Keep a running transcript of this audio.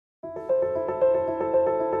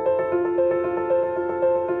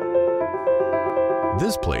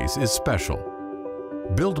This place is special.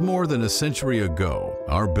 Built more than a century ago,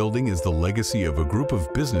 our building is the legacy of a group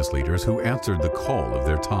of business leaders who answered the call of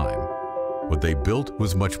their time. What they built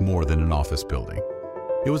was much more than an office building.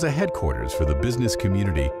 It was a headquarters for the business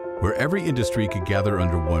community where every industry could gather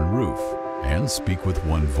under one roof and speak with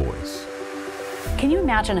one voice. Can you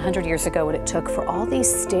imagine 100 years ago what it took for all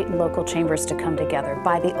these state and local chambers to come together,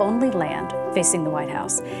 buy the only land facing the White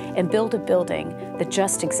House, and build a building that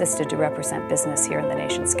just existed to represent business here in the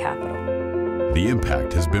nation's capital? The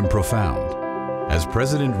impact has been profound. As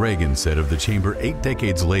President Reagan said of the chamber 8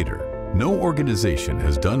 decades later, no organization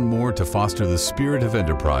has done more to foster the spirit of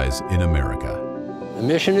enterprise in America. The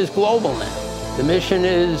mission is global now. The mission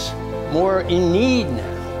is more in need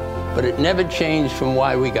now, but it never changed from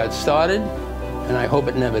why we got started, and I hope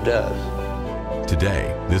it never does.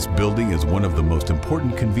 Today, this building is one of the most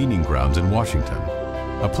important convening grounds in Washington,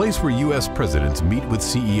 a place where U.S. presidents meet with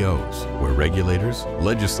CEOs, where regulators,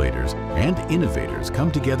 legislators, and innovators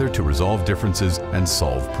come together to resolve differences and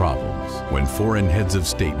solve problems. When foreign heads of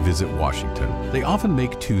state visit Washington, they often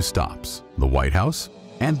make 2 stops, the White House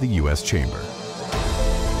and the U.S. Chamber.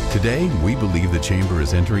 Today, we believe the Chamber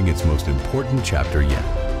is entering its most important chapter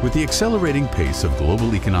yet. With the accelerating pace of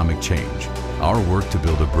global economic change, our work to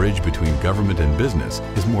build a bridge between government and business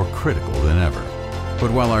is more critical than ever.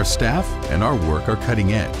 But while our staff and our work are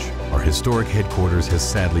cutting edge, our historic headquarters has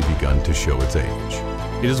sadly begun to show its age.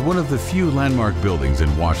 It is one of the few landmark buildings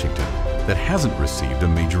in Washington that hasn't received a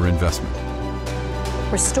major investment.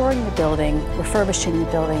 Restoring the building, refurbishing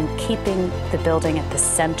the building, keeping the building at the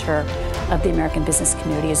center of the American business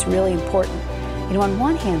community is really important. You know, on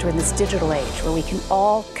one hand, we're in this digital age where we can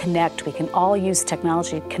all connect, we can all use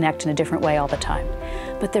technology to connect in a different way all the time.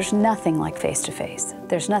 But there's nothing like face-to-face.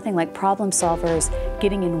 There's nothing like problem solvers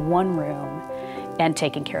getting in one room and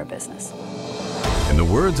taking care of business. In the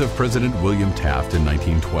words of President William Taft in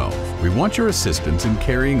 1912, we want your assistance in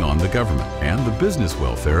carrying on the government and the business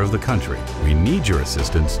welfare of the country. We need your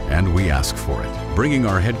assistance and we ask for it. Bringing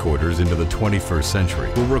our headquarters into the 21st century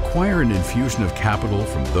will require an infusion of capital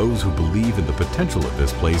from those who believe in the potential of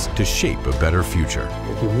this place to shape a better future.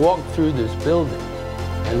 If you walked through this building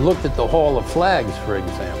and looked at the Hall of Flags, for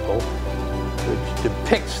example, which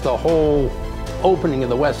depicts the whole opening of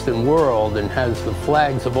the Western world and has the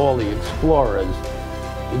flags of all the explorers,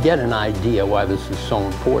 you get an idea why this is so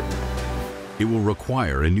important. It will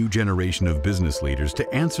require a new generation of business leaders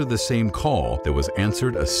to answer the same call that was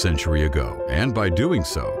answered a century ago, and by doing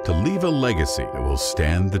so, to leave a legacy that will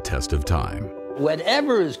stand the test of time.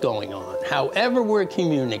 Whatever is going on, however we're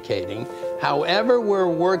communicating, however we're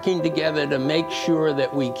working together to make sure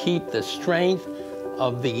that we keep the strength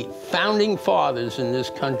of the founding fathers in this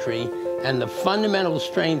country and the fundamental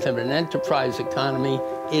strength of an enterprise economy,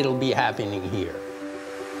 it'll be happening here.